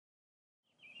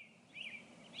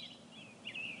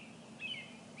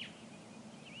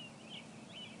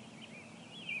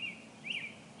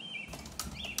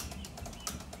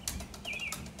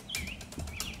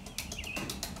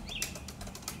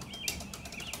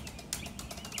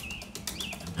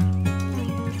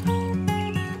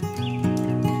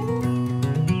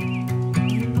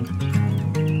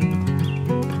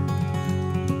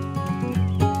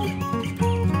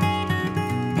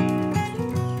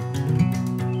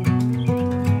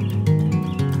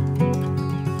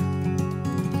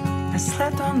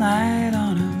all night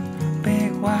on a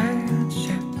big white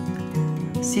ship.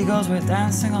 Seagulls were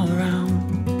dancing all around.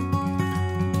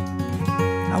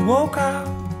 I woke up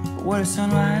with a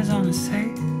sunrise on the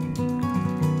sea.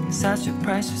 Such a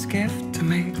precious gift to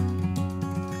me.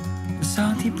 The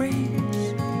salty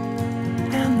breeze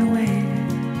and the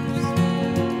waves,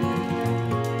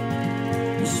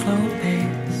 the slow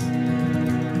pace,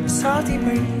 the salty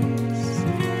breeze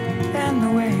and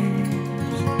the waves.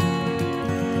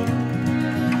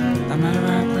 I'm at a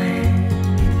right place.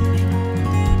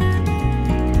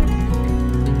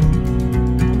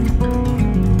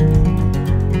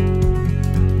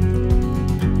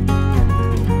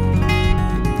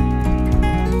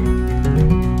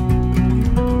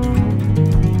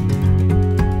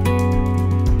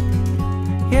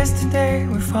 Yesterday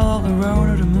we followed the road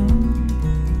of the moon.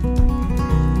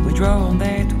 We drove all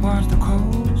day towards the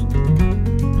coast.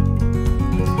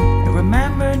 It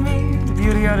remembered me the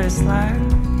beauty of this life.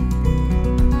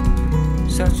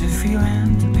 Such a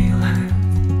feeling to be alive.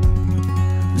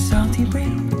 The salty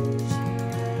breeze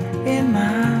in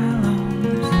my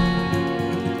lungs,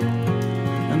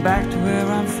 and back to where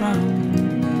I'm from.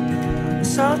 The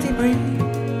salty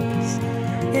breeze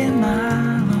in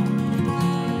my lungs.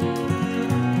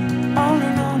 On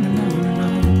and on and on and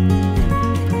on.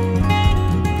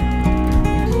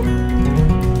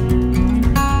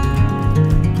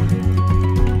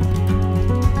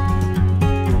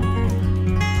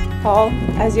 Paul,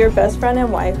 as your best friend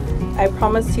and wife, I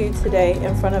promise to you today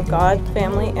in front of God,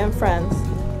 family, and friends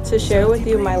to share with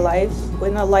you my life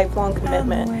with a lifelong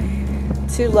commitment,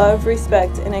 to love,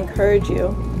 respect, and encourage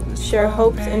you, share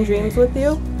hopes and dreams with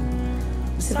you,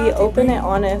 to be open and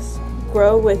honest,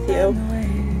 grow with you,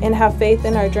 and have faith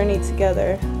in our journey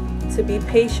together, to be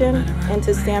patient and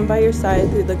to stand by your side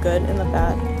through the good and the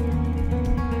bad.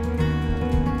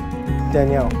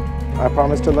 Danielle, I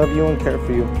promise to love you and care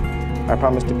for you. I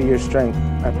promise to be your strength.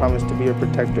 I promise to be your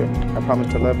protector. I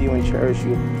promise to love you and cherish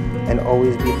you and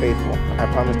always be faithful. I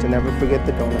promise to never forget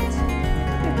the donuts.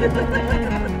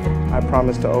 I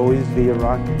promise to always be your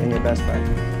rock and your best friend.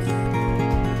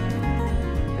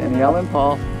 Danielle and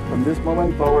Paul, from this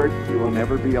moment forward, you will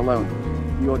never be alone.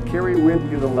 You will carry with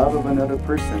you the love of another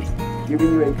person,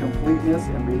 giving you a completeness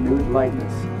and renewed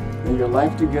lightness. May your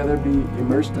life together be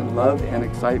immersed in love and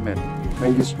excitement.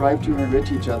 May you strive to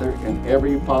enrich each other in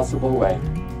every possible way.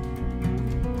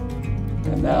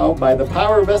 And now, by the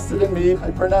power vested in me,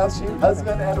 I pronounce you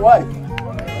husband and wife.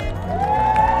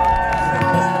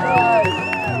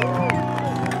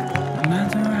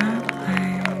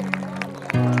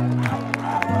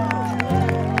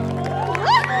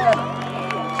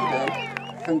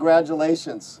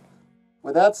 Congratulations.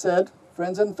 With that said,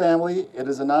 friends and family, it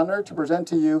is an honor to present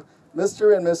to you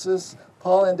Mr. and Mrs.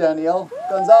 Paul and Danielle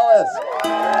Gonzalez.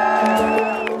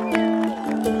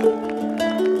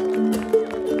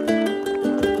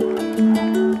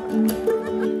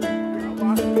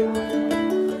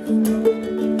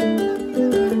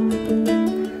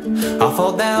 I'll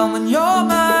fall down when you're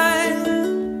mine.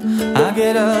 I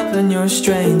get up and you're a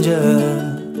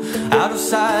stranger. Out of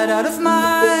sight, out of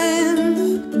mind.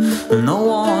 No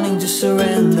warning to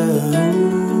surrender.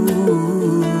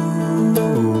 Ooh.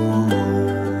 Ooh.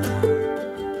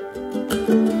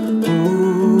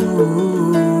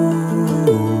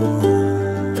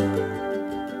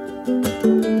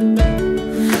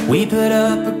 We put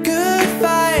up a good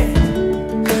fight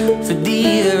for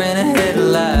deer in a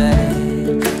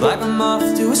headlight, like a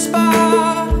moth to a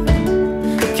spark,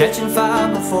 catching fire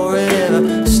before it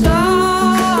ever starts.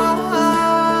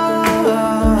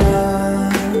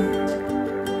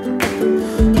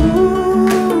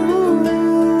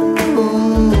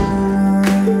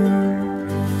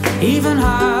 Even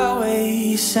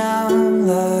highways sound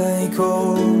like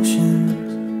oceans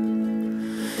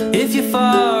if you're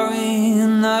far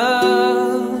enough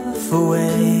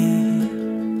away.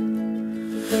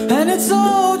 And it's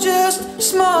all just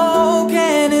smoke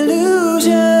and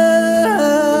illusion,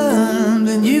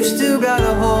 and you've still got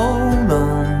a hold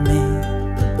on me.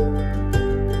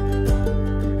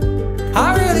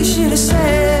 I really should have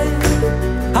said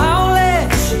I'll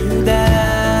let you down.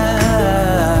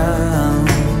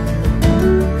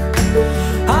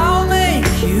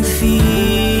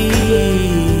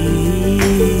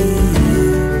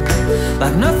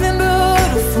 Like nothing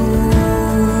but a fool,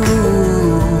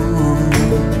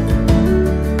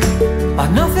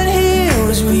 like nothing here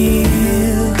was real.